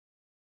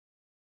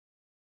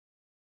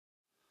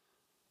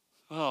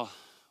Well,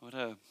 what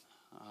a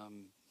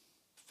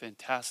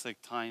fantastic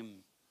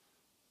time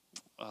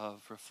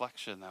of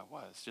reflection that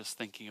was, just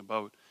thinking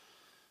about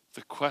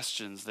the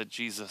questions that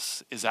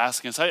Jesus is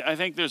asking us. I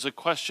think there's a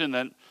question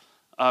that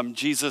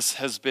Jesus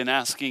has been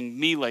asking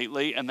me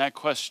lately, and that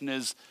question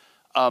is,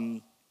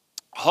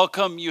 how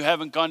come you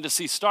haven't gone to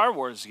see Star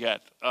Wars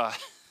yet?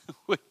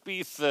 Would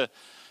be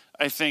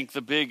I think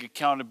the big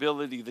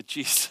accountability that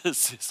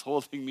Jesus is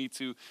holding me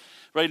to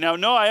right now.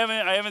 No, I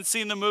haven't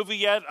seen the movie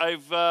yet.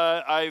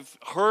 I've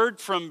heard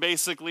from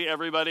basically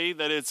everybody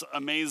that it's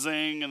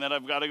amazing and that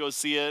I've got to go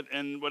see it.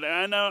 And what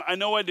I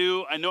know I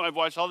do. I know I've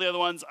watched all the other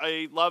ones.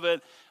 I love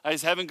it. I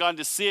just haven't gone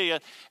to see it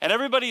yet. And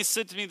everybody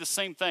said to me the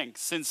same thing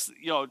since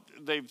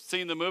they've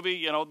seen the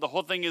movie. The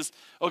whole thing is,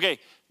 okay,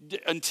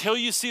 until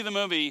you see the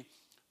movie,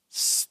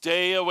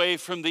 stay away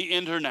from the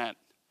internet.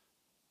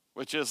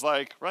 Which is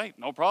like, right,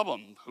 no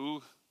problem.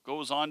 Who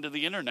goes on to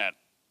the internet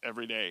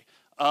every day?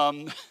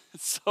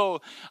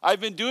 So I've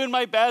been doing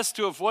my best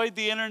to avoid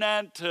the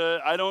internet.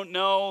 I don't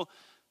know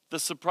the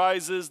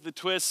surprises, the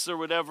twists or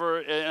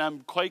whatever, and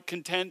I'm quite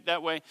content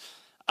that way.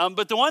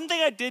 But the one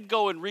thing I did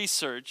go and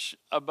research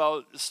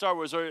about Star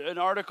Wars, or an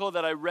article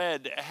that I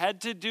read, had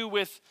to do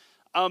with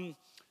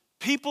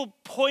people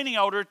pointing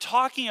out or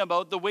talking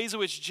about the ways in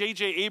which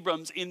J.J.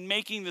 Abrams, in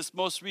making this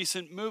most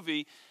recent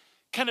movie,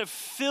 kind of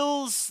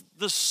fills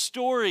the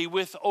story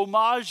with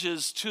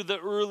homages to the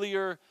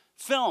earlier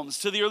films,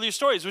 to the earlier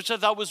stories, which I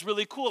thought was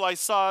really cool. I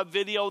saw a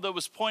video that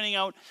was pointing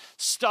out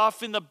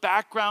stuff in the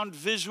background,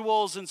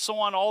 visuals and so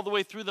on, all the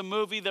way through the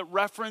movie that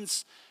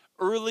reference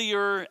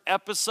earlier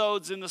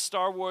episodes in the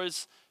Star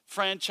Wars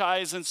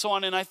franchise and so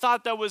on. And I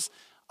thought that was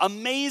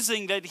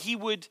amazing that he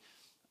would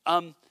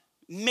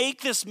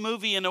make this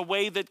movie in a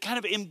way that kind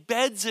of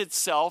embeds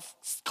itself,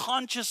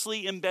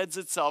 consciously embeds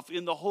itself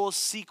in the whole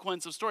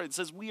sequence of story. It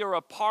says we are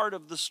a part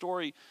of the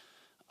story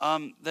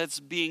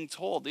that's being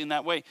told in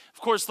that way.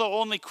 Of course, the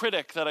only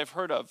critic that I've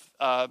heard of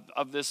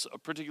this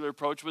particular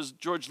approach was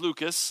George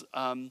Lucas.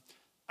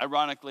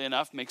 Ironically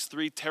enough, makes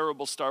 3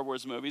 terrible Star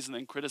Wars movies and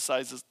then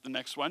criticizes the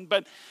next one.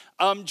 But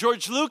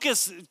George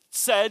Lucas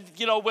said,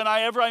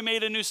 whenever I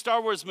made a new Star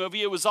Wars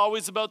movie, it was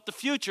always about the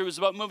future. It was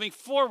about moving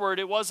forward.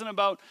 It wasn't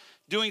about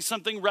doing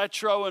something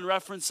retro and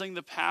referencing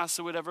the past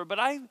or whatever. But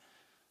I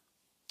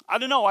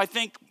don't know. I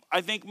think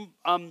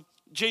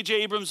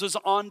J.J. Abrams was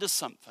onto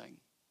something.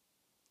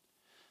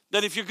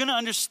 That if you're going to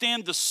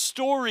understand the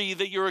story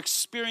that you're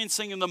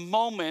experiencing in the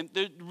moment,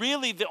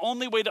 really the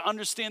only way to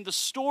understand the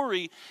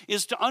story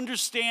is to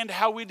understand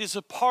how it is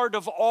a part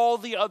of all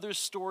the other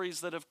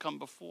stories that have come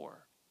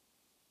before.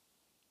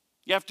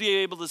 You have to be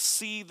able to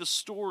see the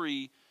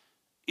story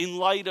in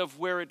light of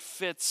where it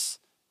fits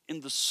in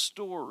the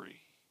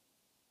story.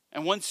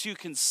 And once you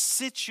can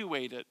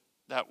situate it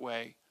that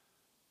way,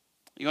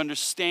 you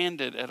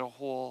understand it at a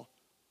whole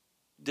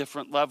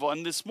different level.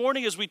 And this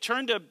morning as we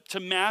turn to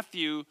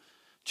Matthew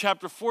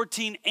chapter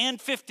 14 and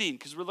 15,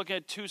 because we're looking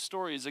at 2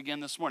 stories again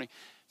this morning.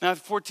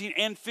 Matthew 14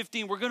 and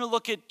 15, we're going to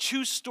look at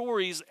 2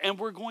 stories and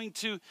we're going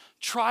to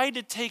try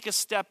to take a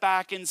step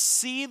back and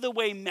see the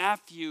way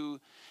Matthew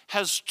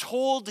has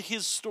told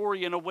his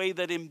story in a way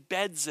that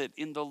embeds it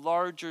in the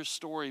larger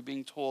story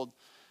being told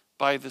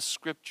by the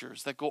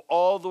scriptures that go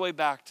all the way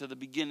back to the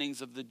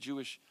beginnings of the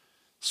Jewish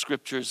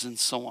scriptures and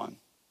so on.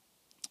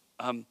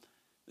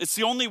 It's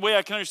the only way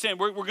I can understand.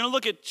 We're going to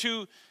look at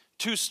two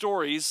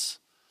stories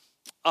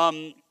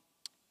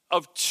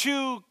of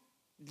 2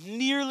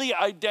 nearly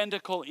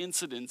identical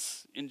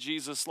incidents in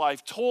Jesus'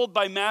 life, told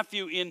by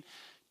Matthew in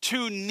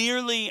 2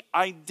 nearly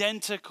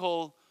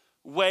identical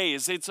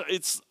ways.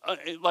 It's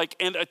like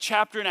and a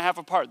chapter and a half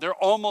apart. They're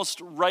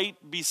almost right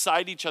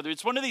beside each other.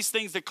 It's one of these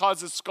things that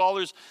causes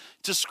scholars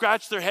to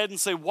scratch their head and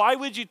say, why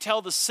would you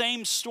tell the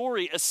same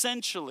story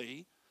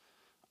essentially?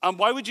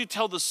 Why would you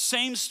tell the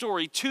same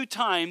story 2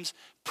 times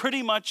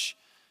pretty much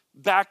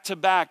back to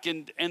back?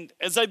 And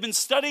as I've been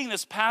studying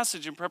this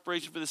passage in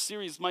preparation for this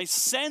series, my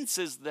sense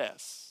is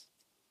this.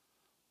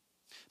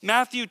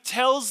 Matthew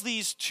tells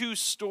these 2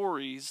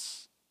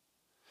 stories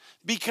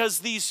because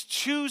these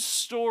 2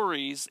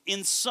 stories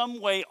in some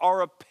way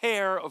are a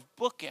pair of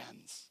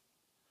bookends.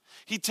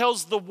 He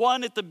tells the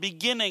one at the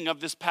beginning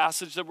of this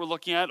passage that we're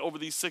looking at over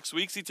these 6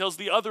 weeks. He tells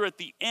the other at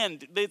the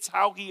end. It's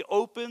how he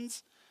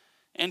opens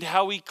and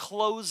how he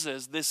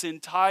closes this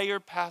entire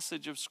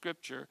passage of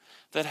Scripture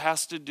that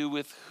has to do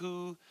with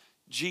who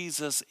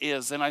Jesus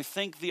is. And I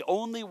think the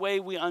only way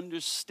we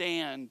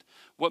understand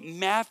what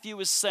Matthew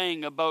is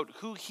saying about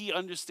who he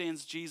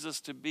understands Jesus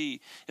to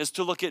be is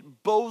to look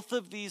at both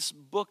of these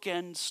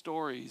bookend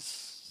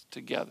stories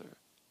together.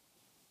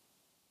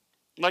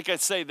 Like I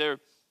say, they're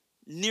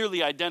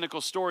nearly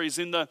identical stories.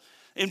 In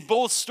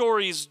both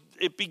stories,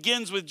 it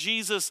begins with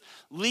Jesus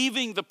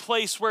leaving the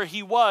place where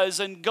he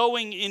was and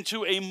going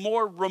into a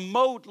more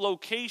remote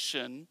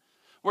location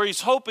where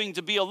he's hoping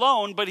to be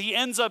alone, but he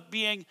ends up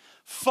being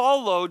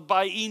followed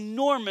by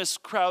enormous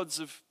crowds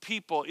of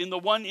people. In the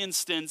one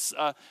instance,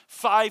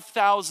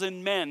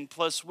 5,000 men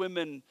plus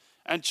women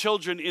and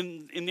children.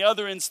 In the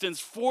other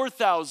instance,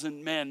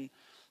 4,000 men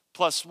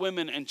plus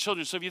women and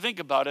children. So if you think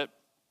about it,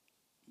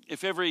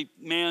 if every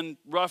man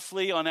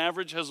roughly on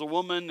average has a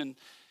woman and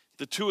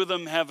the two of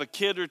them have a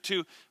kid or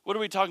two, what are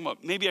we talking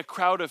about? Maybe a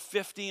crowd of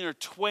 15 or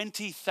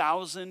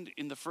 20,000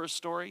 in the first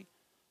story?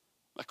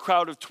 A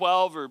crowd of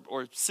 12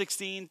 or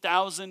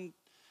 16,000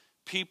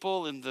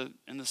 people in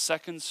the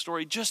second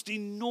story? Just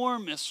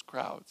enormous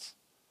crowds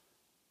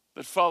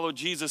that follow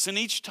Jesus. And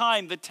each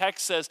time the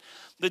text says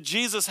that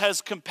Jesus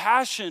has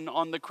compassion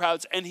on the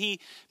crowds and he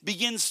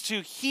begins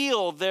to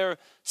heal their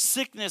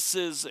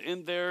sicknesses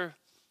and their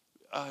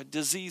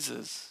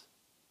diseases.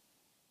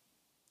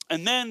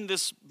 And then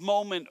this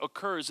moment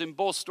occurs in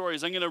both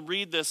stories. I'm going to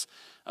read this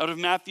out of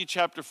Matthew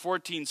chapter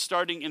 14,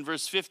 starting in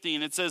verse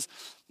 15. It says,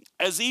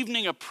 as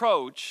evening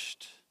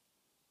approached,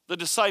 the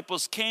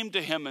disciples came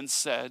to him and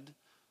said,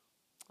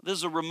 this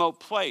is a remote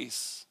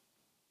place,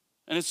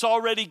 and it's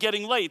already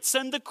getting late.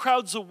 Send the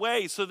crowds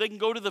away so they can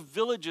go to the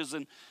villages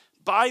and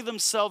buy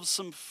themselves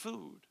some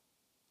food.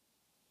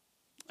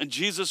 And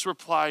Jesus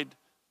replied,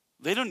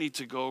 they don't need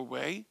to go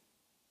away.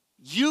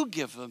 You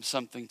give them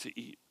something to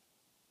eat.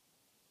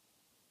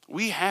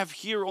 We have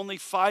here only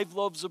 5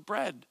 loaves of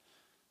bread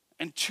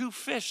and 2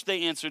 fish,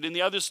 they answered. In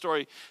the other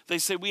story, they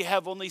say we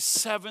have only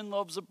 7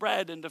 loaves of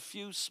bread and a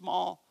few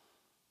small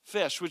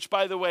fish, which,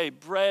 by the way,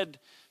 bread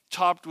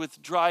topped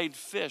with dried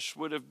fish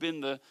would have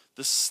been the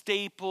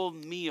staple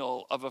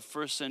meal of a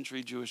first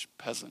century Jewish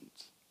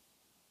peasant.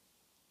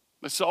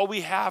 But so all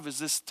we have is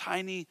this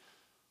tiny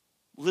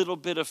little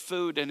bit of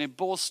food. And in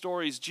both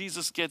stories,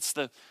 Jesus gets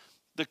the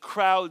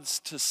crowds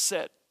to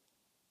sit.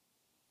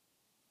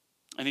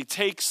 And he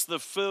takes the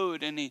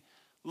food and he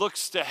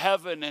looks to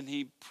heaven and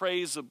he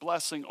prays a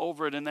blessing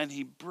over it, and then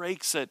he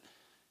breaks it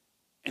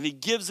and he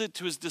gives it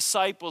to his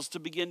disciples to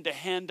begin to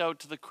hand out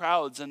to the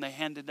crowds, and they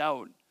hand it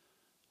out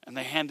and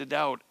they hand it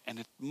out, and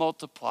it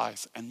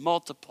multiplies and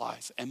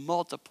multiplies and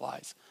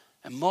multiplies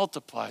and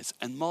multiplies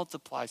and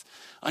multiplies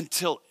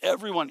until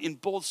everyone in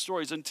both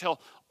stories, until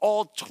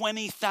all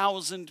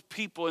 20,000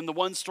 people in the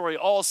one story,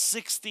 all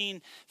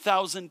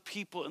 16,000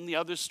 people in the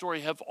other story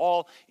have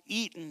all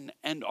eaten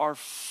and are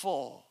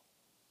full.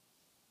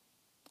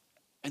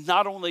 And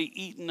not only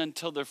eaten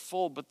until they're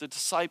full, but the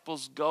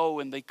disciples go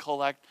and they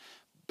collect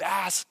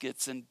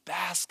baskets and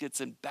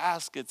baskets and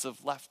baskets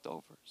of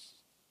leftovers.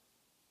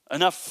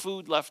 Enough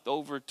food left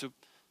over to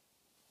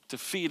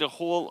feed a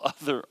whole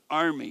other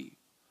army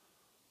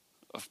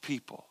of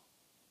people.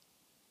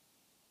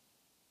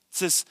 It's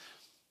this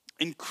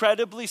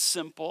incredibly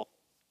simple,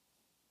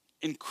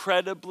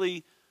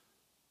 incredibly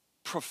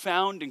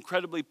profound,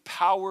 incredibly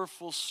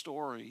powerful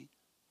story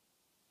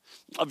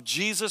of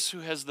Jesus, who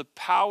has the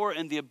power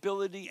and the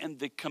ability and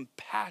the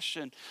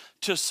compassion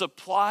to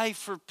supply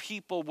for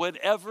people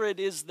whatever it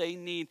is they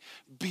need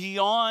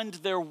beyond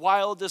their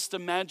wildest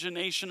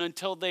imagination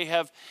until they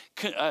have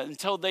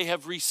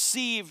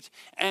received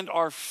and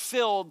are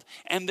filled,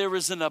 and there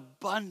is an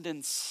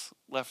abundance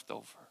left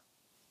over.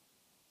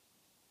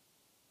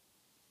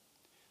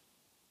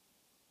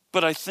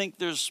 But I think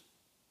there's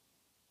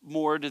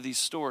more to these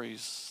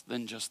stories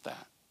than just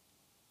that.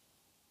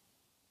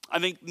 I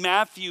think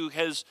Matthew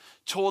has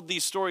told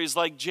these stories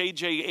like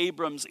J.J.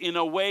 Abrams in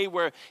a way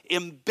where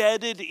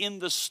embedded in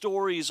the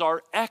stories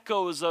are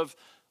echoes of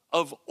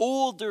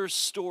older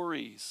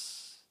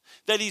stories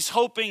that he's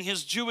hoping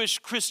his Jewish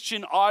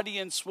Christian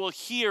audience will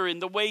hear in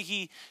the way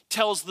he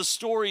tells the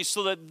stories,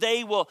 so that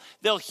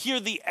they'll hear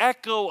the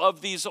echo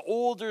of these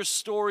older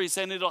stories,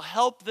 and it'll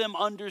help them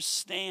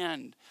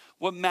understand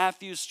what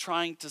Matthew's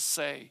trying to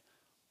say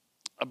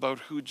about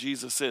who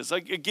Jesus is. I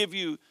give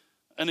you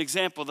an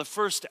example. The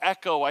first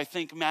echo I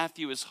think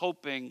Matthew is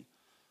hoping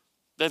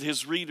that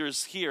his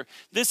readers hear.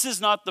 This is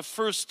not the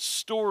first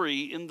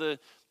story in the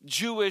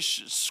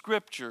Jewish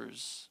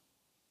scriptures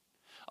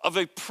of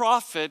a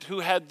prophet who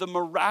had the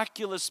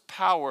miraculous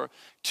power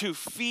to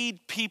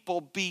feed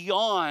people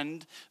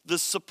beyond the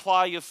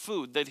supply of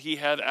food that he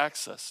had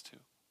access to.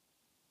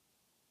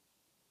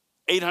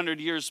 800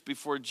 years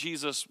before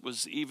Jesus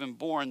was even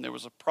born, there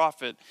was a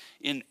prophet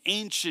in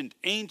ancient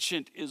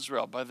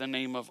Israel by the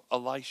name of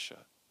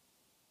Elisha.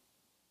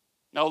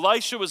 Now,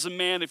 Elisha was a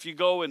man, if you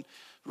go and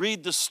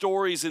read the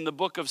stories in the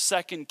book of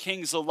 2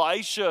 Kings,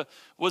 Elisha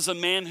was a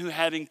man who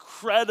had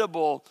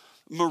incredible,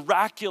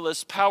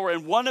 miraculous power.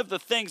 And one of the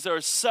things, there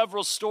are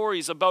several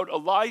stories about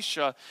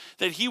Elisha,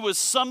 that he was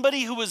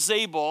somebody who was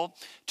able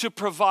to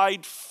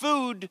provide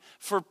food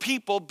for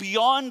people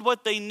beyond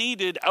what they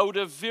needed out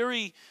of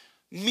very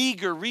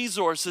meager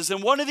resources.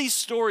 And one of these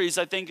stories,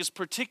 I think, is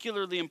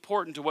particularly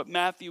important to what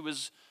Matthew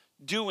is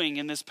doing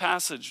in this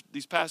passage,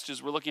 these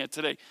passages we're looking at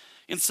today.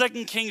 In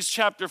 2 Kings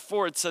chapter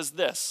 4, it says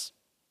this: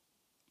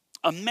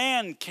 a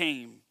man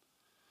came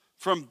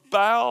from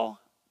Baal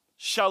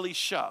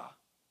Shalisha,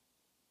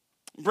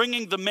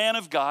 bringing the man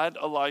of God,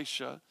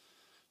 Elisha,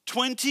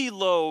 20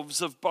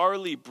 loaves of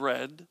barley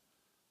bread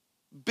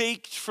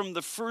baked from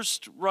the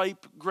first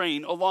ripe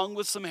grain, along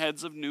with some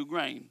heads of new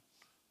grain.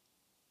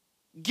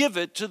 Give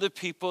it to the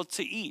people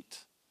to eat,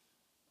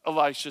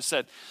 Elisha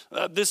said.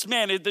 This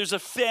man, there's a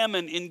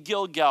famine in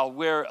Gilgal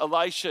where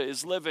Elisha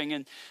is living,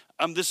 and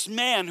this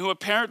man who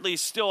apparently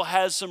still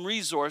has some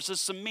resources,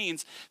 some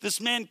means,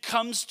 this man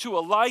comes to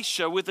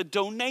Elisha with a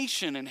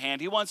donation in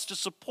hand. He wants to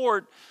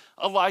support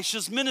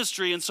Elisha's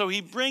ministry, and so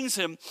he brings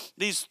him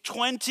these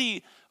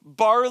 20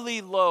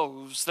 barley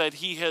loaves that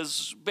he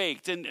has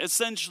baked. And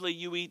essentially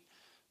you eat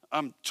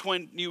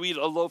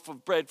a loaf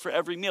of bread for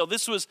every meal.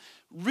 This was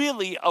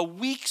really a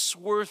week's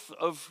worth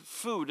of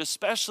food,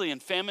 especially in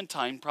famine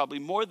time, probably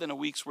more than a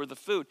week's worth of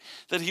food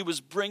that he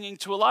was bringing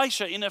to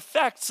Elisha, in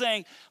effect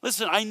saying,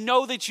 listen, I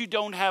know that you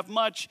don't have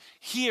much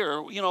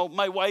here.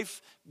 My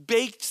wife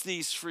baked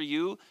these for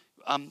you.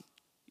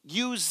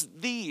 Use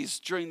these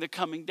during the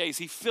coming days.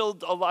 He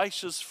filled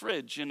Elisha's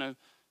fridge in a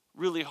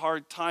really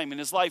hard time in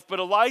his life. But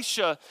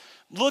Elisha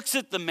looks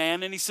at the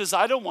man and he says,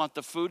 I don't want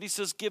the food. He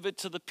says, give it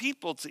to the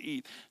people to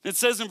eat. And it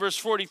says in verse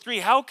 43,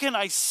 how can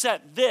I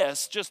set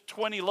this, just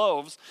 20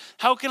 loaves,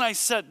 how can I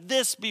set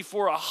this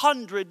before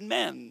 100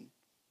 men?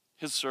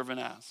 His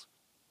servant asked.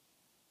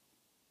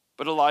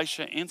 But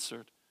Elisha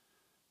answered,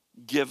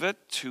 give it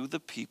to the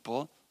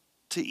people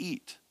to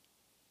eat.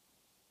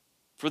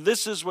 For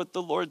this is what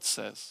the Lord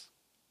says,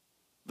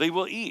 they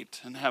will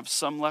eat and have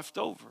some left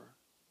over.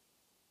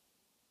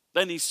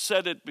 Then he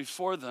set it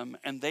before them,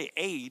 and they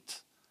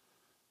ate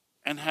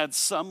and had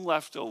some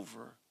left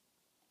over,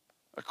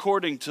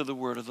 according to the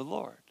word of the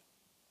Lord.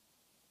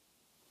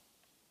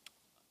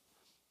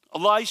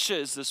 Elisha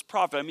is this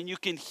prophet. I mean, you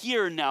can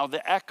hear now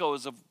the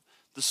echoes of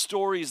the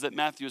stories that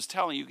Matthew is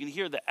telling. You can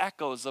hear the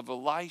echoes of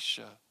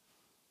Elisha,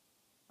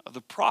 of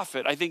the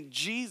prophet. I think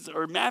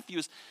Matthew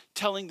is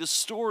telling the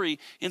story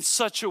in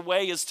such a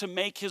way as to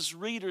make his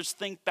readers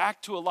think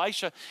back to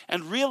Elisha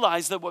and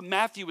realize that what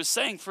Matthew is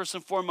saying first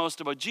and foremost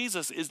about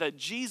Jesus is that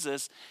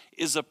Jesus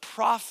is a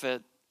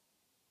prophet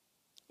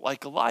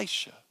like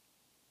Elisha,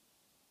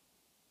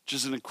 which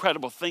is an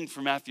incredible thing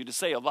for Matthew to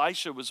say.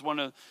 Elisha was one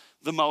of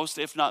the most,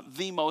 if not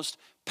the most,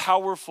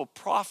 powerful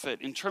prophet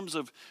in terms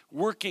of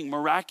working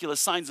miraculous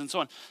signs and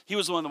so on. He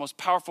was one of the most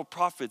powerful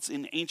prophets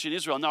in ancient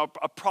Israel. Now,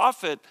 a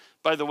prophet,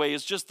 by the way,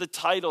 is just the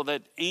title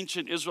that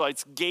ancient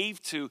Israelites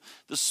gave to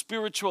the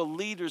spiritual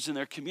leaders in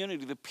their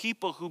community, the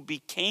people who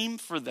became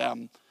for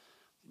them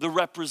the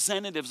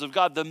representatives of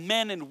God, the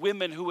men and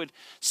women who would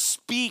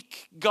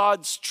speak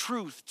God's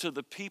truth to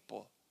the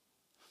people.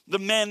 The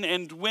men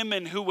and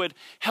women who would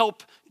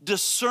help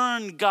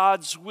discern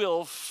God's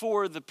will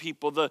for the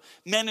people. The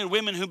men and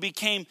women who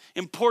became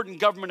important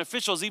government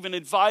officials, even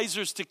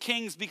advisors to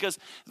kings, because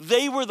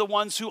they were the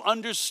ones who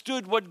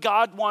understood what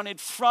God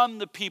wanted from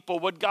the people,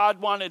 what God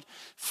wanted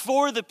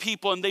for the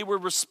people, and they were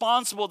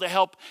responsible to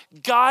help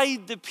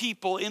guide the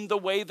people in the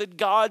way that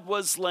God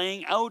was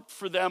laying out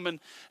for them.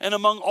 And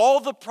among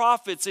all the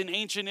prophets in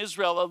ancient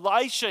Israel,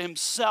 Elisha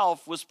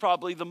himself was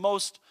probably the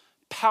most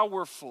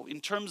powerful in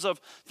terms of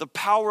the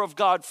power of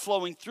God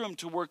flowing through him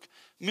to work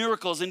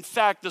miracles. In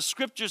fact, the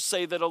scriptures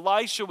say that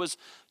Elisha was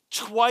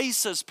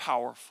twice as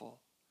powerful,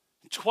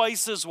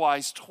 twice as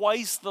wise,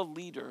 twice the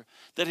leader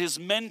that his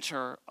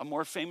mentor, a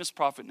more famous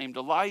prophet named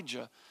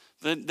Elijah,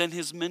 than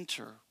his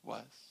mentor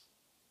was.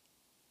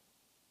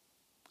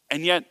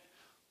 And yet,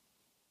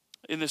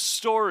 in the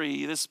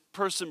story, this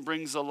person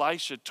brings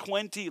Elisha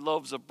 20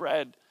 loaves of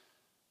bread,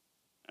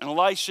 and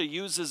Elisha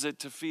uses it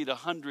to feed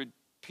 100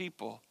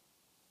 people.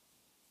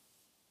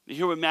 You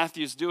hear what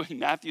Matthew's doing?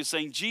 Matthew's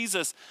saying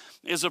Jesus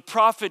is a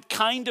prophet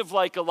kind of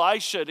like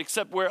Elisha,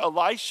 except where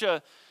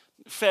Elisha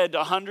fed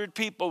 100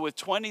 people with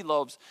 20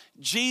 loaves,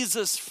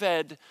 Jesus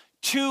fed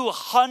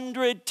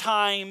 200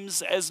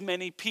 times as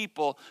many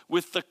people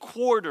with the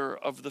quarter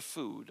of the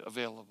food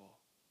available.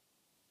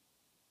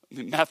 I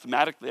mean,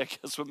 mathematically, I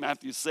guess what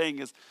Matthew's saying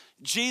is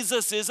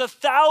Jesus is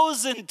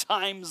 1,000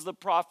 times the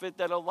prophet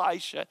that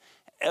Elisha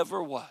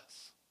ever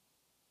was.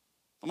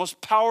 The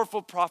most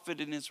powerful prophet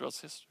in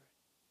Israel's history.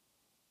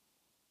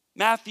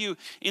 Matthew,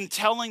 in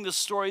telling the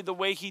story the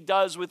way he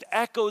does with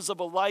echoes of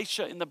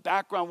Elisha in the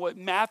background, what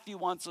Matthew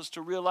wants us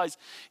to realize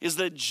is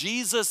that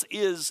Jesus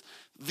is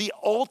the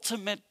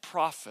ultimate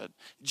prophet.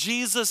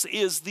 Jesus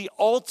is the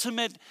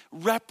ultimate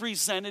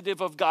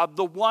representative of God,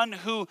 the one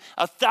who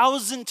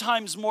 1,000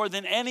 times more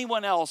than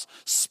anyone else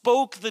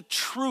spoke the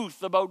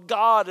truth about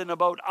God and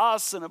about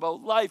us and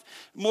about life,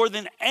 more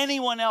than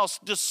anyone else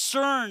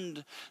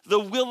discerned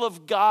the will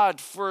of God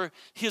for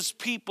his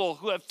people,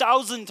 who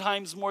 1,000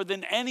 times more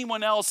than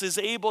anyone else is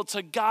able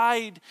to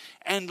guide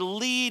and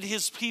lead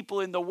his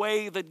people in the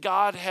way that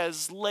God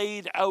has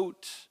laid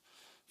out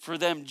for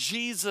them.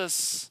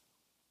 Jesus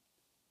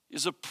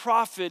is a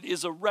prophet,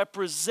 is a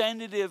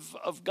representative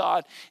of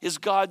God, is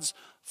God's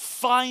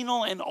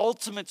final and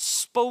ultimate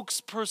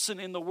spokesperson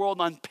in the world,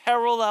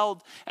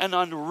 unparalleled and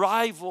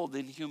unrivaled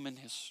in human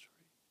history.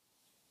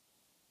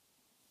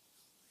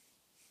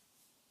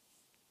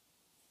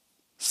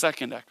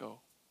 Second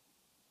echo.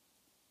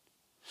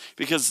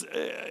 Because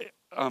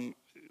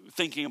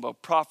thinking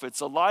about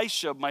prophets,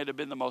 Elisha might have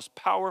been the most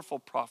powerful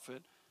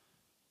prophet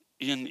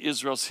in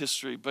Israel's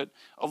history, but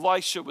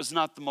Elisha was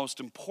not the most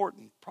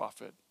important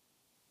prophet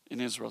in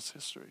Israel's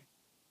history.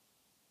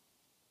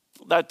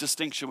 That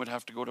distinction would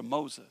have to go to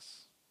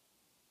Moses.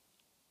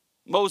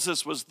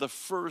 Moses was the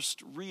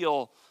first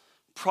real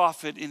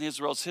prophet in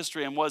Israel's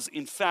history and was,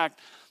 in fact,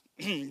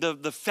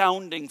 the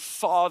founding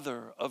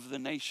father of the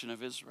nation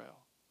of Israel.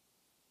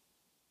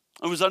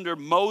 It was under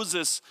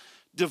Moses'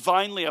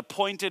 divinely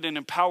appointed and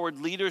empowered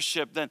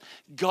leadership that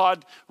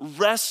God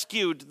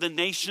rescued the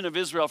nation of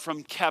Israel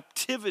from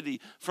captivity,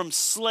 from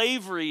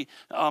slavery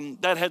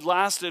that had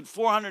lasted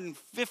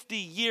 450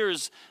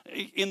 years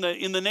in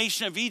the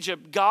nation of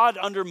Egypt. God,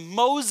 under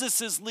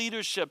Moses'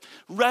 leadership,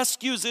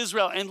 rescues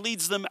Israel and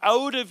leads them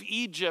out of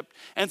Egypt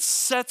and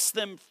sets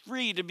them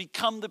free to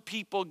become the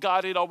people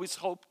God had always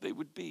hoped they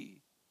would be.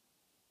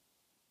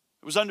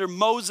 It was under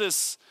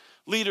Moses'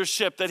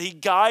 leadership that he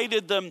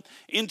guided them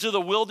into the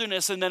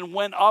wilderness and then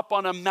went up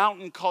on a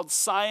mountain called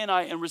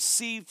Sinai and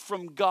received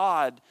from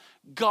God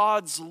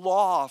God's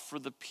law for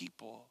the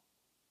people.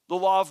 The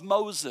law of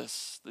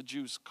Moses, the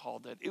Jews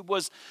called it. It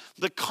was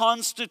the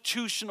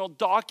constitutional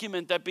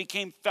document that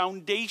became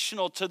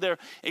foundational to their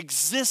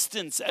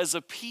existence as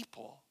a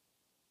people.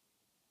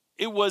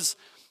 It was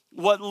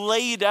what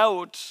laid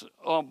out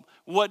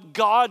what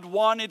God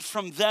wanted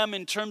from them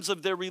in terms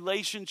of their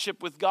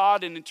relationship with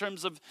God and in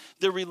terms of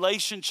their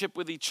relationship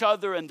with each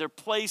other and their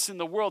place in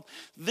the world.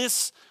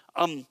 This,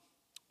 the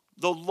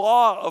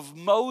law of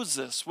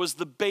Moses was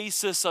the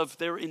basis of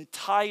their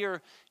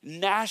entire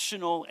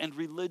national and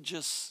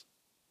religious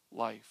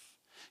life.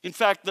 In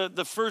fact,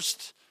 the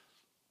first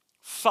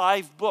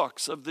 5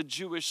 books of the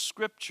Jewish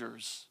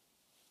scriptures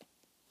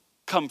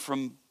come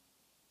from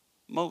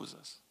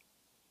Moses.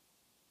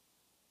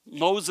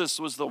 Moses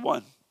was the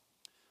one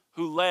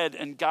who led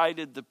and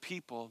guided the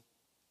people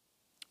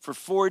for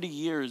 40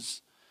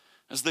 years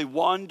as they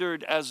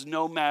wandered as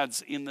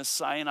nomads in the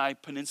Sinai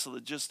Peninsula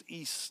just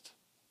east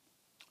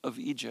of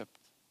Egypt,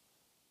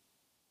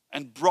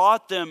 and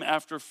brought them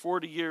after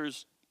 40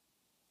 years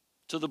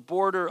to the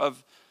border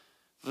of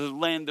the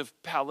land of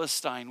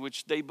Palestine,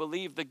 which they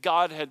believed that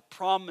God had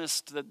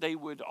promised that they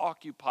would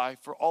occupy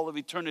for all of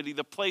eternity,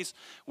 the place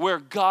where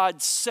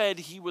God said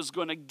he was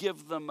going to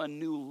give them a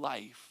new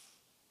life.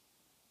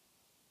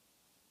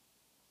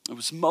 It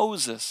was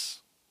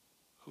Moses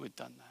who had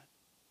done that.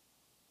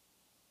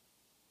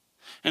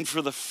 And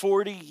for the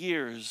 40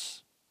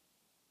 years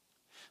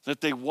that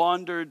they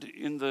wandered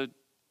in the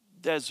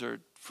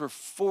desert, for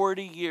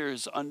 40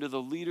 years under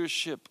the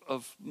leadership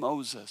of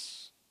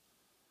Moses,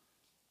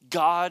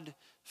 God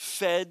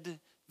fed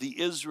the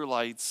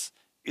Israelites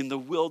in the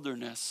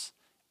wilderness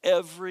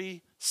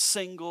every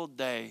single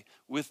day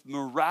with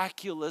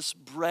miraculous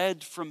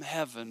bread from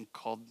heaven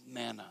called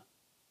manna.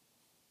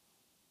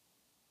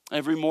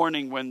 Every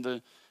morning when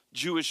the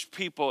Jewish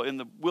people in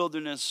the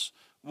wilderness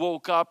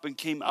woke up and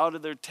came out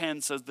of their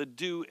tents, as the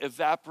dew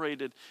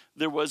evaporated,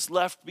 there was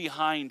left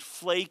behind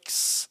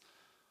flakes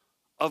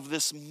of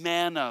this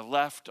manna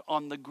left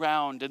on the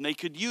ground. And they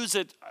could use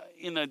it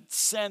in a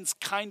sense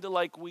kind of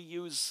like we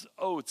use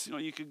oats. You know,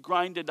 you could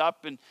grind it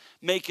up and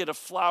make it a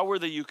flour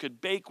that you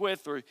could bake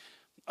with, or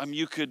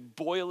you could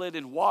boil it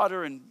in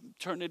water and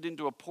turn it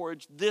into a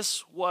porridge.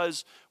 This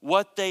was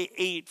what they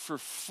ate for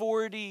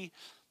 40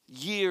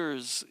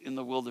 years in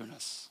the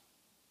wilderness.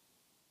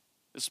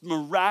 This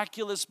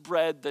miraculous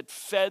bread that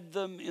fed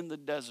them in the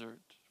desert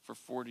for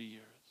 40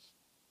 years.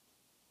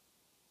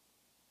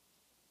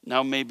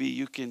 Now maybe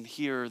you can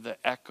hear the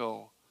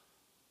echo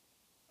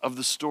of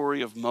the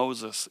story of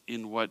Moses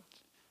in what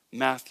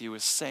Matthew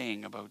is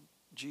saying about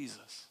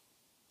Jesus.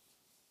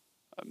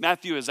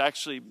 Matthew has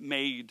actually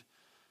made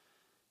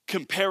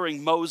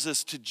comparing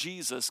Moses to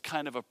Jesus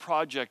kind of a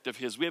project of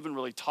his. We haven't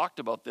really talked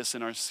about this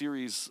in our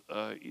series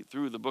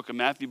through the book of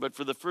Matthew, but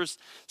for the first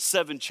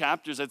 7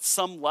 chapters, at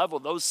some level,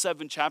 those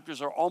 7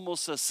 chapters are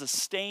almost a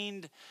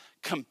sustained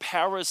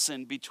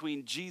comparison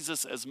between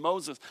Jesus as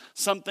Moses,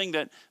 something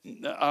that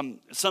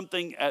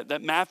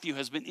Matthew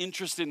has been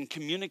interested in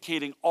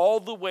communicating all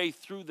the way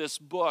through this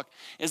book,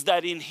 is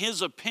that in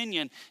his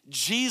opinion,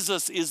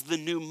 Jesus is the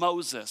new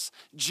Moses.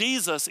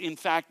 Jesus, in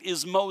fact,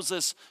 is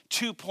Moses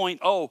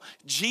 2.0.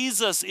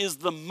 Jesus is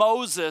the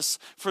Moses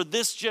for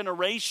this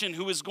generation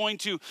who is going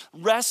to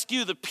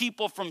rescue the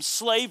people from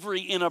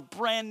slavery in a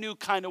brand new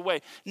kind of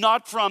way,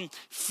 not from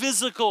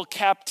physical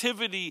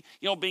captivity,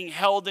 being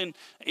held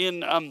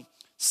in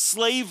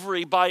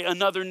slavery by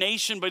another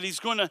nation, but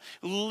he's going to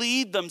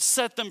lead them,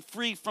 set them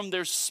free from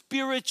their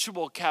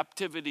spiritual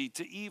captivity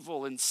to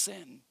evil and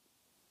sin.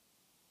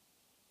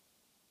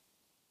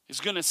 He's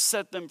going to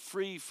set them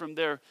free from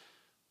their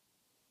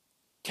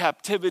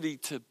captivity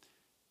to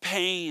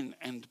pain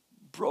and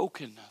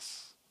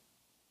brokenness.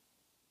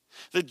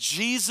 That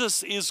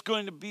Jesus is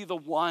going to be the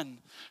one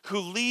who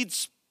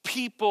leads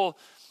people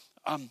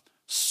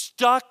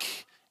stuck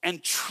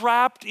and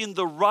trapped in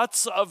the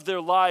ruts of their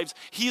lives.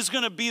 He's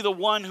going to be the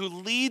one who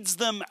leads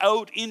them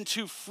out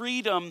into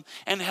freedom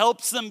and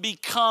helps them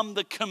become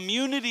the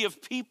community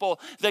of people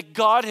that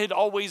God had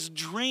always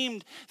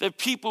dreamed that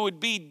people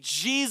would be.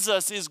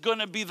 Jesus is going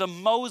to be the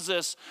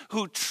Moses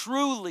who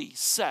truly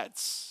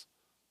sets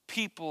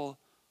people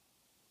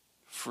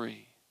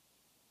free.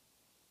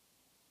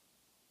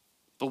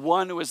 The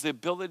one who has the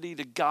ability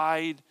to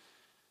guide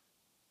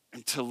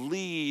and to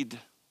lead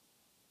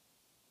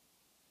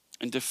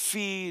and to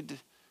feed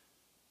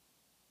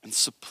and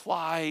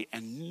supply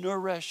and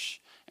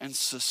nourish and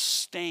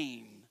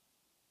sustain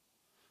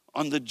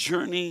on the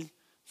journey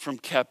from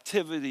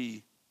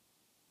captivity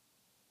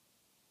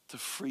to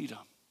freedom.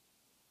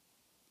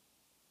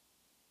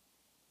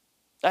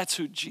 That's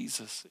who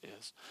Jesus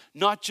is.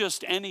 Not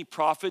just any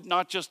prophet,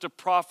 not just a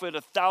prophet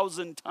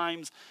 1,000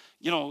 times,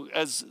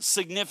 as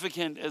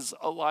significant as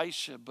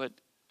Elisha, but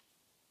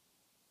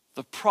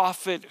the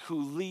prophet who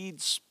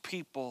leads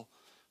people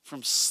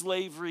from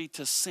slavery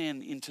to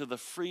sin into the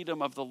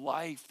freedom of the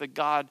life that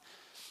God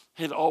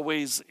had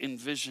always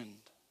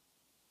envisioned.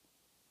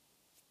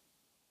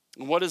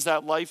 And what does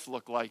that life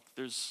look like?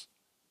 There's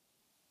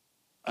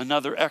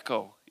another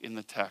echo in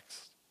the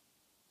text.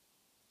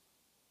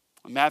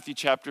 In Matthew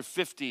chapter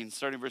 15,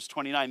 starting verse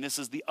 29, this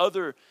is the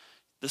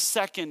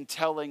second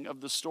telling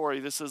of the story.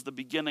 This is the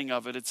beginning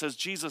of it. It says,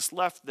 Jesus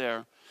left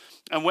there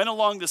and went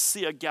along the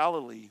Sea of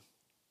Galilee.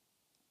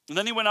 And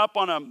then he went up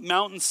on a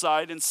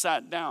mountainside and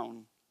sat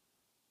down.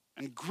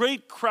 And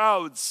great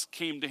crowds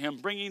came to him,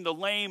 bringing the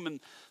lame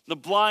and the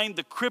blind,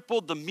 the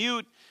crippled, the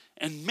mute,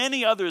 and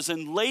many others,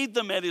 and laid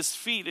them at his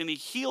feet, and he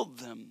healed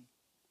them.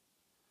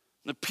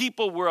 The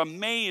people were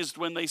amazed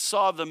when they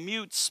saw the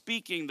mute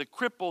speaking, the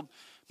crippled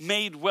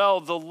made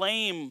well, the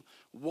lame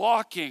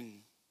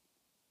walking,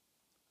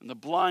 and the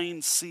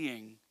blind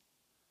seeing.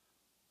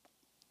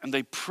 And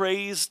they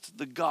praised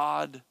the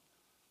God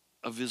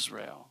of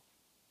Israel.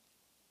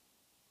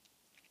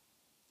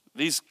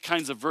 These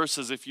kinds of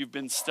verses, if you've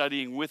been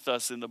studying with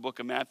us in the book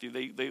of Matthew,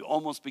 they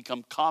almost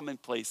become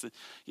commonplace.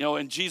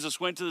 And Jesus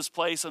went to this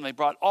place and they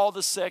brought all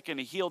the sick and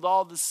he healed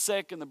all the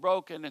sick and the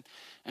broken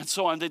and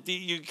so on.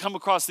 You come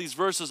across these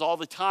verses all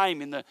the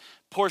time in the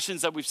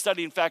portions that we've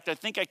studied. In fact, I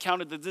think I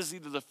counted that this is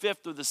either the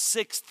 5th or the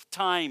 6th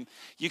time.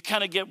 You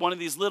kind of get one of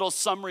these little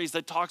summaries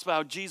that talks about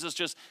how Jesus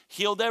just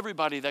healed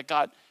everybody that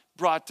got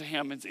brought to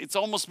him. It's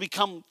almost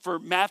become for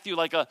Matthew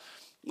like a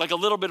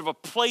little bit of a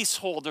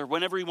placeholder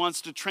whenever he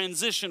wants to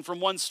transition from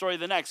one story to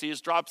the next. He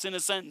just drops in a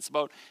sentence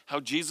about how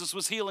Jesus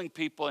was healing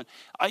people. And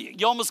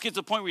you almost get to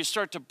the point where you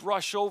start to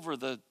brush over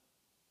the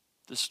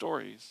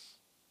stories.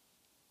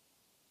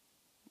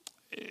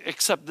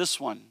 Except this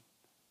one.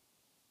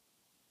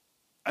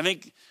 I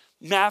think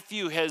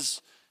Matthew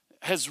has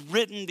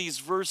written these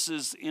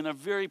verses in a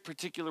very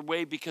particular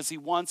way because he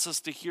wants us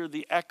to hear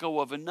the echo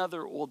of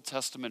another Old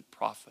Testament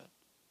prophet.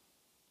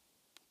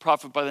 A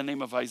prophet by the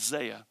name of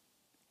Isaiah.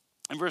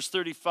 In verse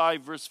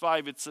 35, verse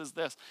 5, it says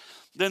this,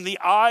 "Then the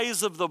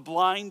eyes of the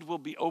blind will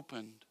be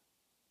opened,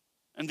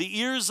 and the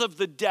ears of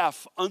the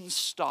deaf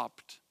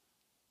unstopped.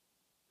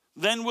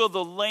 Then will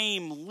the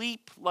lame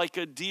leap like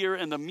a deer,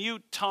 and the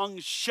mute tongue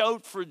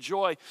shout for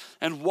joy,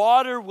 and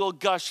water will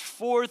gush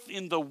forth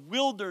in the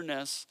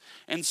wilderness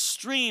and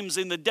streams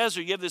in the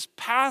desert." You have this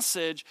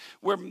passage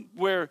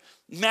where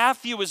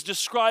Matthew is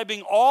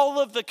describing all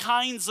of the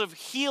kinds of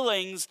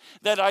healings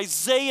that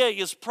Isaiah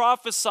is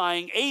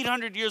prophesying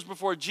 800 years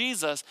before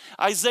Jesus.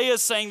 Isaiah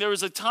is saying there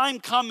is a time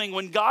coming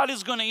when God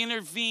is going to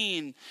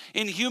intervene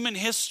in human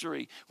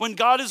history, when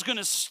God is going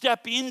to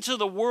step into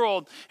the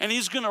world and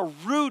he's going to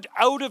root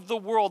out of the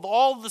world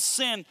all the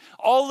sin,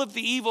 all of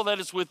the evil that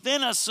is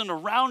within us and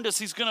around us.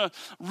 He's going to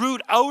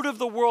root out of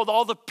the world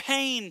all the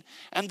pain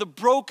and the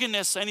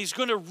brokenness, and he's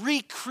going to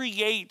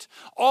recreate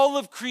all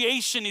of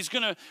creation. He's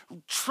going to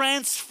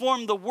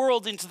transform the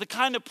world into the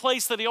kind of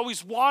place that he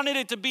always wanted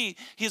it to be.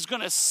 He's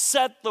going to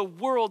set the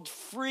world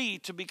free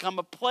to become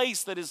a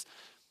place that is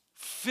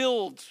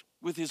filled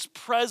with his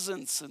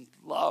presence and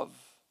love.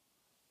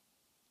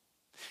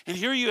 And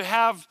here you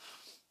have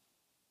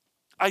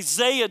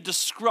Isaiah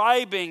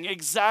describing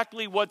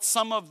exactly what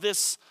some of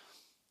this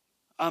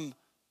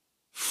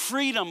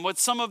freedom, what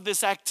some of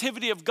this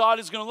activity of God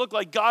is going to look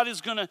like. God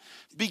is going to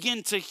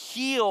begin to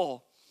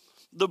heal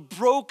the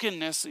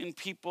brokenness in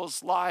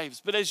people's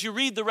lives. But as you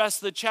read the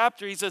rest of the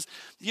chapter, he says,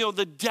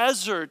 the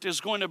desert is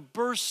going to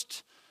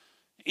burst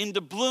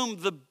into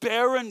bloom. The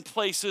barren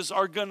places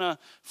are going to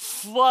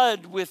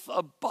flood with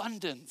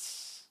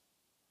abundance.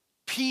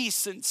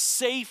 Peace and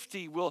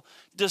safety will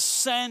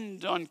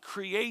descend on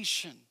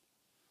creation.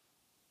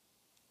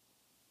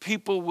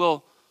 People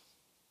will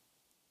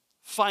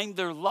find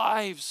their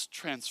lives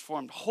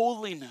transformed.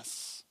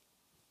 Holiness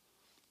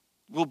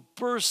will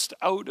burst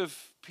out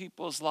of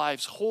people's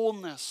lives.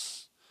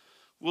 Wholeness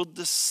will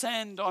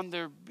descend on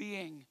their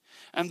being.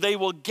 And they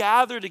will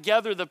gather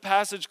together. The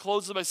passage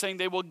closes by saying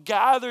they will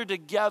gather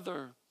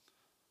together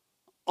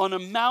on a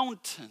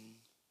mountain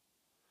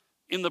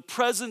in the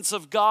presence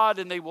of God,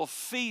 and they will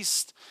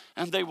feast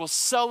and they will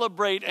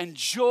celebrate, and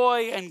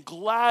joy and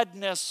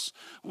gladness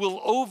will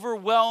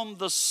overwhelm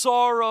the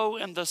sorrow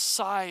and the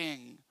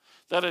sighing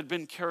that had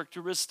been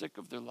characteristic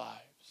of their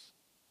lives.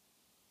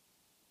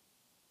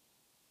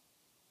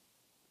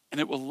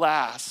 And it will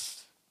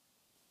last,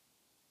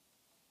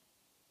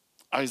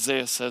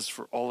 Isaiah says,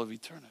 for all of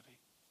eternity.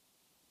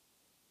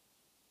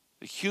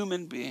 The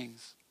human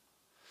beings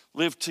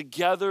live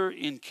together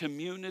in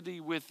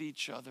community with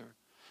each other,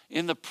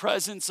 in the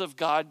presence of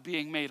God,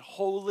 being made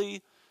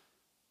holy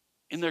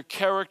in their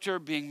character,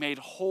 being made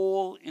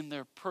whole in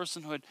their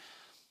personhood,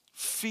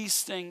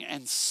 feasting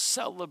and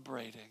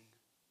celebrating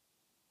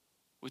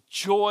with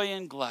joy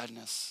and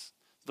gladness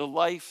the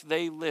life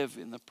they live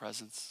in the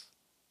presence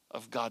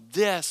of God.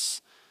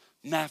 This,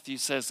 Matthew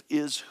says,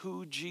 is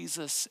who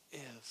Jesus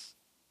is.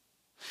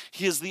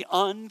 He is the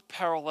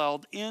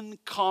unparalleled,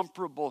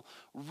 incomparable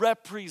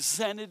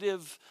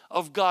representative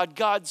of God,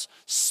 God's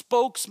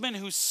spokesman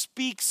who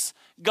speaks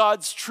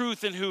God's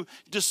truth and who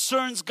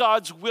discerns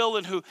God's will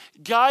and who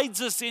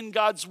guides us in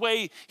God's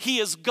way. He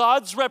is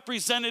God's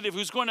representative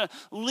who's going to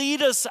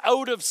lead us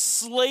out of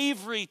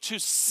slavery to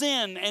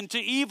sin and to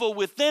evil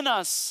within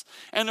us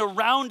and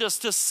around us,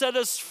 to set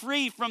us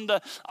free from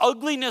the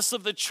ugliness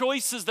of the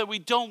choices that we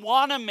don't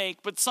want to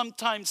make but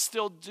sometimes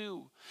still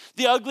do.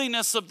 The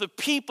ugliness of the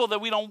people that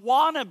we don't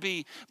want to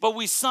be, but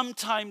we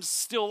sometimes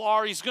still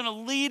are. He's going to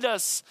lead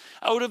us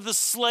out of the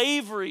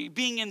slavery,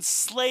 being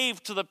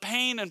enslaved to the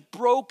pain and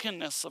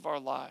brokenness of our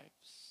lives.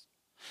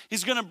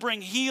 He's going to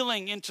bring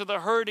healing into the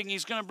hurting.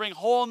 He's going to bring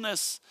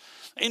wholeness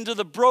into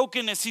the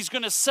brokenness. He's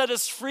going to set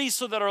us free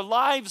so that our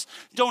lives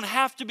don't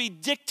have to be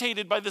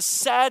dictated by the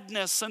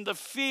sadness and the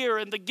fear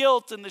and the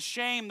guilt and the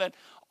shame that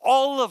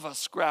all of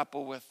us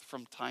grapple with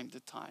from time to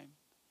time.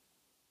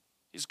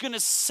 He's going to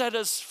set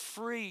us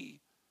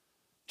free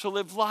to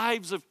live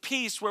lives of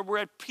peace where we're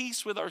at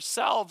peace with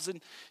ourselves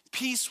and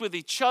peace with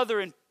each other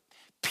and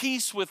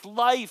peace with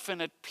life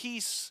and at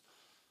peace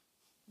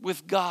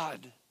with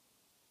God.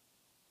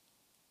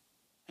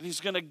 And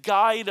he's going to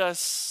guide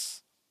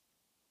us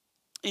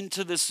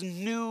into this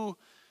new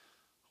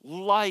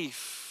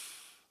life,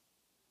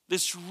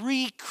 this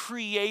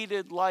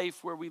recreated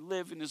life where we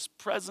live in his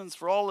presence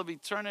for all of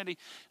eternity.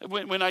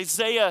 When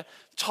Isaiah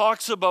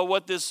talks about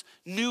what this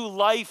new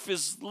life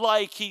is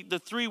like,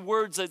 the three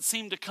words that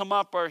seem to come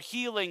up are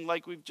healing,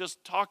 like we've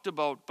just talked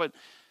about, but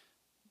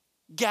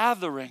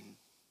gathering.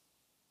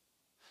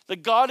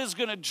 That God is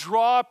going to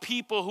draw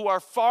people who are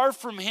far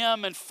from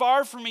him and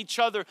far from each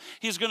other.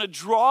 He's going to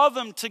draw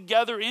them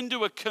together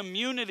into a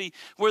community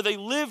where they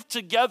live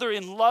together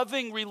in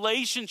loving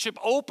relationship,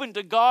 open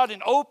to God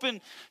and open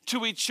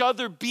to each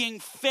other, being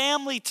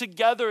family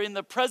together in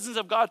the presence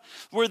of God,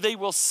 where they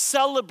will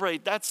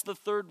celebrate. That's the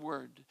third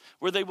word,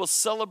 where they will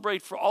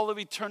celebrate for all of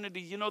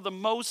eternity. You know, the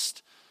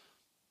most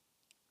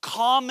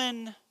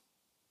common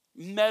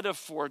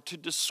metaphor to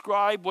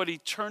describe what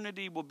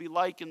eternity will be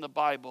like in the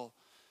Bible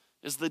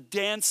is the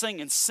dancing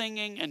and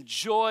singing and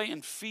joy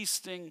and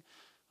feasting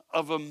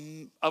of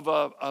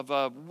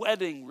a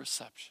wedding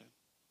reception.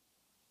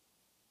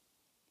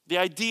 The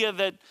idea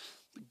that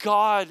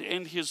God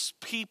and his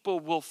people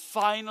will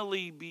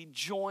finally be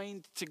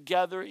joined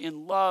together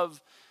in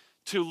love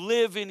to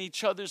live in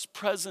each other's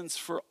presence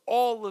for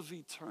all of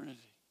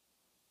eternity.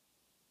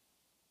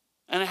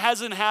 And it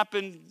hasn't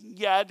happened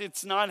yet.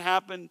 It's not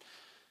happened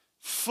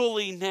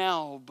fully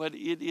now, but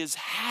it is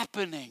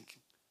happening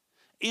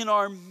in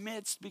our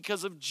midst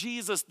because of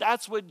Jesus.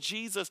 That's what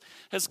Jesus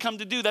has come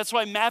to do. That's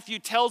why Matthew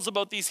tells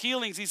about these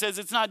healings. He says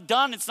it's not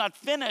done, it's not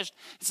finished,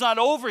 it's not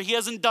over. He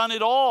hasn't done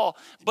it all,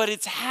 but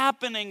it's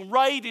happening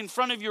right in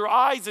front of your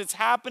eyes. It's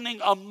happening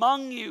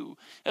among you.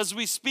 As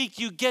we speak,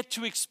 you get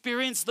to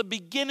experience the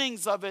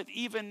beginnings of it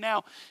even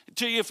now.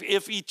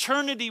 If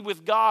eternity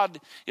with God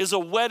is a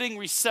wedding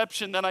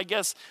reception, then I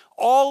guess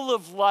all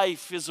of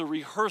life is a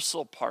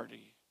rehearsal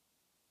party,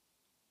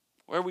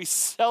 where we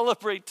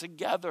celebrate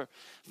together,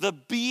 the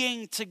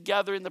being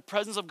together in the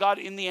presence of God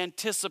in the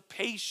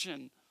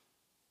anticipation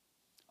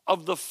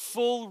of the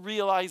full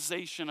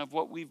realization of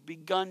what we've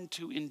begun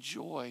to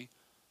enjoy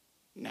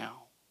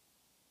now.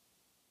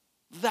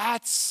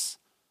 That's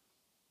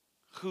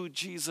who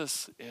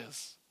Jesus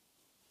is.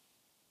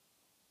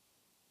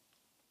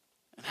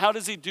 And how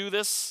does he do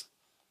this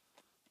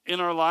in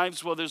our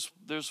lives? Well,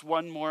 there's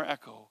one more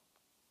echo.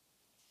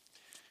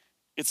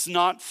 It's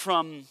not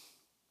from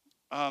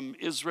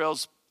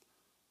Israel's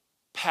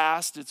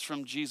past, it's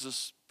from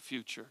Jesus'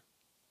 future.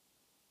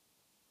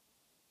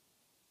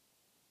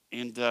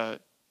 And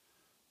it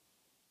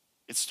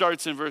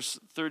starts in verse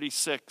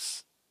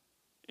 36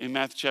 in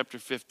Matthew chapter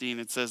 15.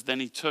 It says,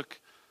 "Then he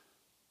took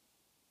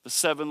the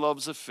 7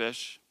 loaves of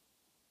fish,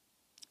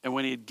 and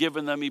when he had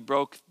given them, he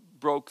broke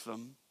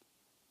them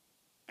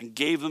and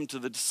gave them to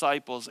the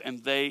disciples,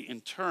 and they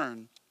in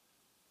turn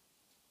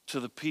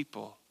to the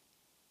people."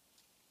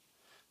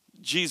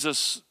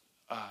 Jesus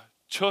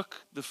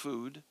took the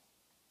food,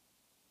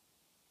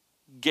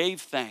 gave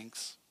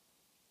thanks,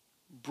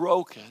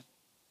 broke it,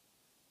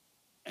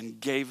 and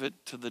gave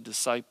it to the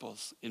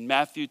disciples. In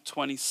Matthew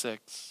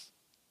 26,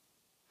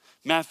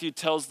 Matthew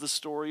tells the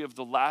story of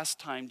the last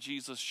time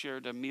Jesus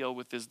shared a meal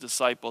with his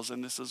disciples,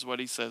 and this is what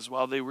he says.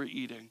 While they were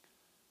eating,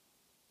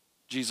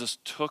 Jesus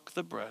took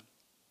the bread,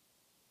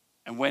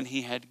 and when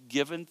he had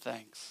given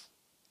thanks,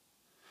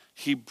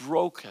 he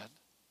broke it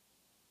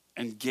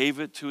and gave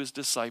it to his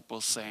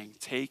disciples, saying,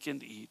 "Take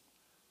and eat.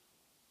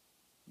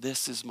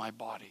 This is my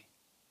body."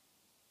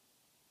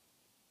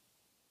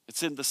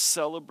 It's in the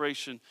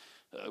celebration.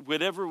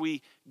 Whenever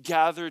we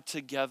gather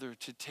together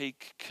to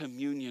take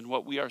communion,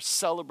 what we are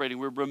celebrating,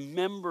 we're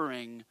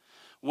remembering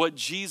what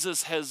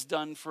Jesus has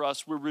done for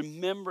us. We're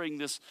remembering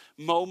this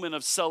moment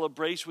of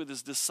celebration with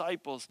his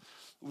disciples.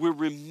 We're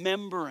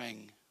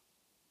remembering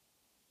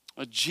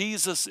that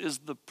Jesus is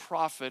the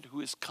prophet who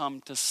has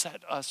come to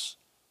set us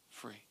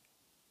free.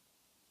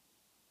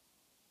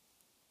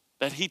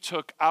 That he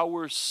took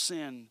our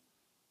sin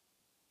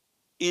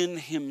in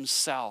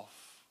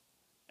himself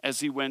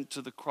as he went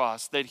to the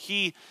cross. That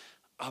he,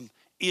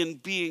 in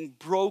being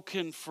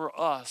broken for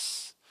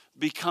us,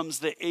 becomes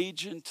the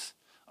agent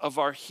of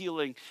our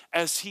healing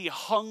as he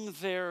hung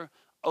there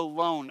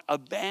alone,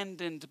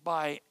 abandoned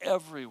by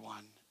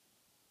everyone.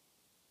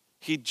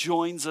 He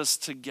joins us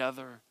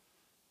together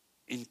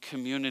in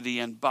community,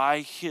 and by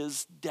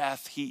his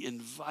death, he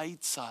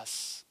invites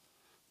us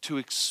to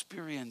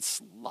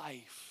experience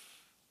life.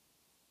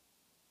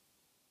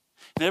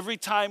 And every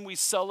time we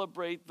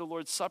celebrate the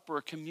Lord's Supper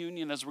or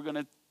communion, as we're going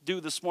to do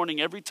this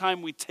morning, every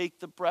time we take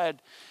the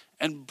bread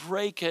and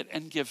break it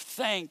and give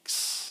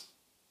thanks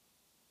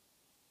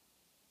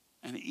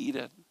and eat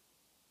it,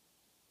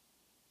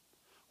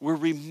 we're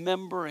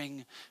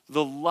remembering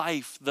the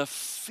life, the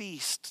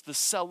feast, the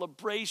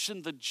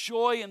celebration, the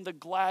joy and the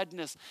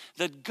gladness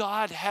that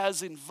God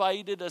has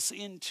invited us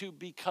into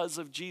because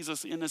of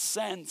Jesus. In a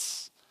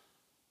sense,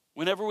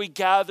 whenever we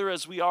gather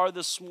as we are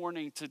this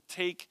morning to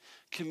take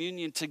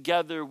communion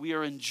together, we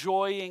are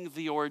enjoying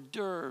the hors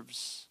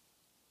d'oeuvres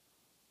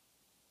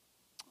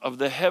of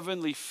the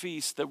heavenly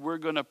feast that we're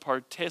going to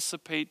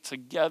participate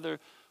together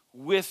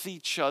with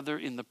each other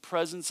in the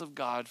presence of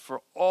God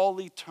for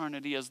all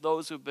eternity as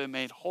those who have been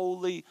made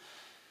holy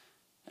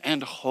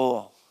and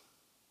whole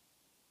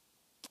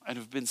and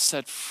have been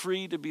set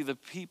free to be the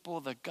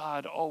people that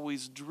God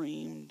always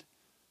dreamed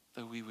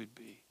that we would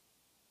be.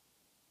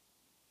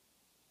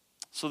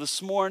 So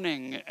this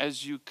morning,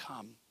 as you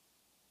come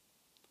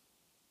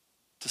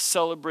to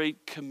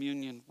celebrate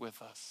communion with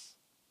us,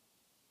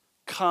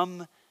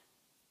 come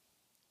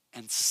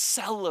and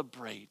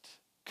celebrate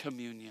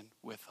communion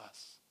with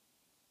us.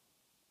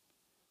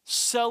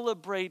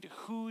 Celebrate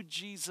who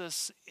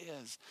Jesus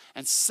is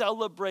and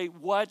celebrate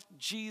what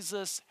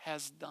Jesus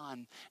has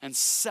done and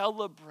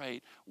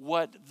celebrate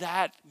what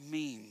that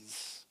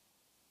means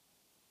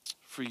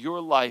for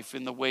your life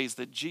in the ways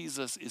that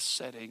Jesus is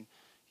setting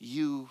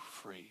you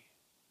free.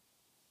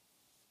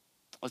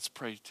 Let's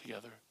pray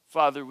together.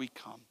 Father, we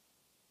come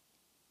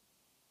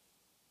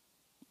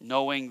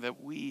knowing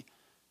that we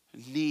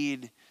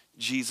need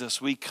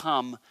Jesus. We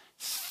come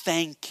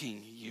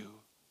thanking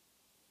you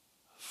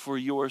for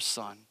your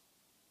Son,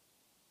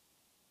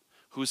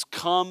 who's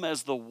come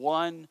as the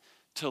one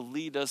to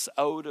lead us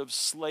out of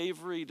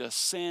slavery to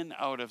sin,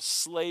 out of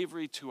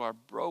slavery to our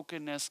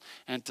brokenness,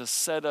 and to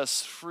set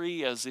us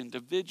free as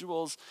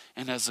individuals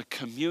and as a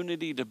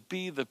community to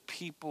be the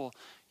people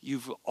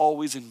you've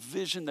always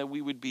envisioned that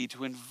we would be,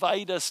 to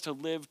invite us to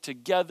live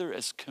together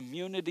as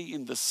community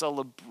in the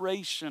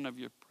celebration of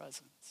your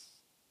presence.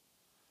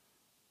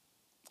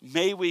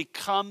 May we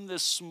come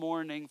this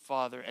morning,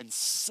 Father, and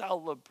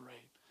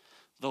celebrate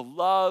the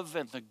love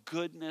and the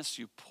goodness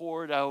you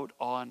poured out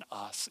on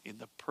us in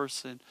the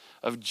person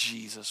of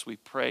Jesus. We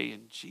pray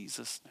in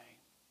Jesus'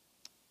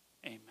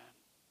 name. Amen.